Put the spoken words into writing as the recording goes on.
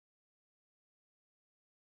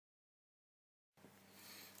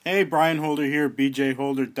Hey, Brian Holder here,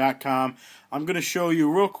 bjholder.com. I'm going to show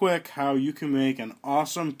you real quick how you can make an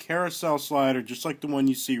awesome carousel slider just like the one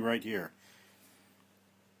you see right here.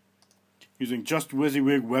 Using just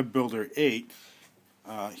WYSIWYG Web Builder 8,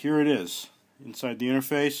 here it is. Inside the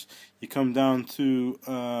interface, you come down to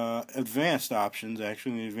advanced options,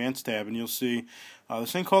 actually in the advanced tab, and you'll see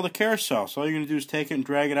this thing called a carousel. So all you're going to do is take it and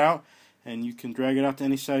drag it out, and you can drag it out to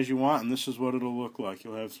any size you want, and this is what it'll look like.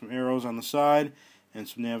 You'll have some arrows on the side and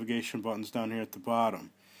some navigation buttons down here at the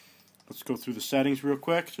bottom. Let's go through the settings real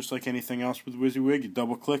quick. Just like anything else with WYSIWYG, you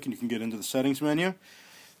double click and you can get into the settings menu.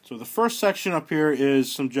 So the first section up here is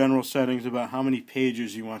some general settings about how many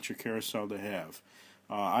pages you want your carousel to have.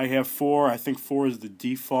 I have 4. I think 4 is the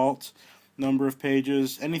default number of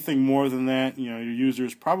pages. Anything more than that, your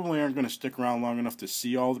users probably aren't going to stick around long enough to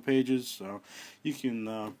see all the pages, so you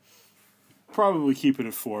can probably keep it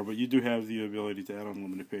at 4, but you do have the ability to add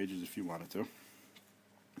unlimited pages if you wanted to.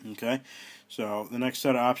 Okay, so the next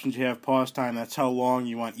set of options you have pause time. That's how long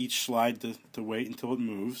you want each slide to wait until it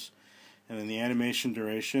moves. And then the animation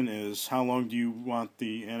duration is how long do you want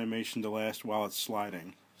the animation to last while it's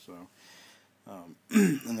sliding. So,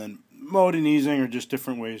 and then mode and easing are just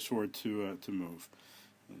different ways for it to move.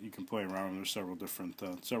 You can play around. There's several different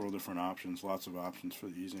options. Lots of options for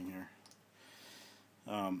the easing here.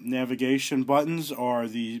 Navigation buttons are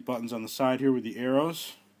the buttons on the side here with the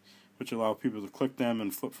arrows, which allow people to click them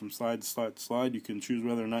and flip from slide to slide to slide. You can choose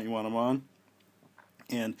whether or not you want them on.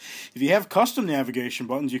 And if you have custom navigation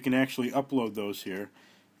buttons, you can actually upload those here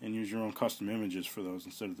and use your own custom images for those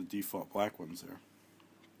instead of the default black ones there.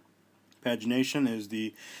 Pagination is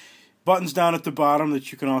the buttons down at the bottom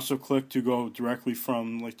that you can also click to go directly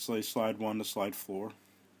from, let's say, slide 1 to slide 4.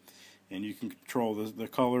 And you can control the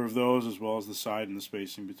color of those as well as the side and the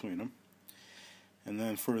spacing between them. And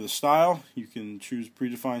then for the style, you can choose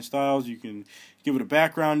predefined styles. You can give it a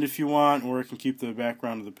background if you want, or it can keep the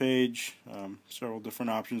background of the page. Several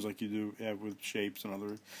different options like you do have with shapes and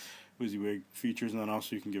other WYSIWYG features. And then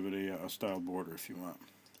also you can give it a style border if you want.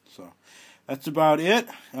 So that's about it.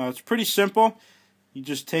 It's pretty simple. You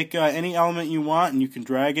just take any element you want and you can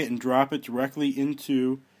drag it and drop it directly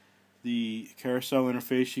into the carousel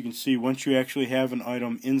interface. You can see once you actually have an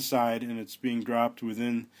item inside and it's being dropped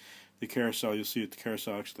within the carousel, you'll see that the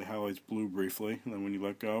carousel actually highlights blue briefly, and then when you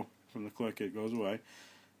let go from the click, it goes away.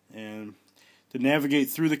 And to navigate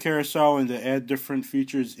through the carousel and to add different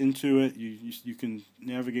features into it, you can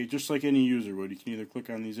navigate just like any user would. You can either click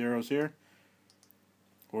on these arrows here,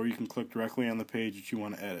 or you can click directly on the page that you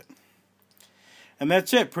want to edit. And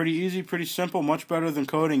that's it. Pretty easy, pretty simple, much better than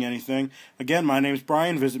coding anything. Again, my name's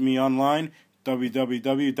Brian. Visit me online,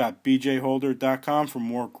 www.bjholder.com, for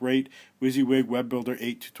more great WYSIWYG Web Builder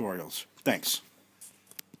 8 tutorials. Thanks.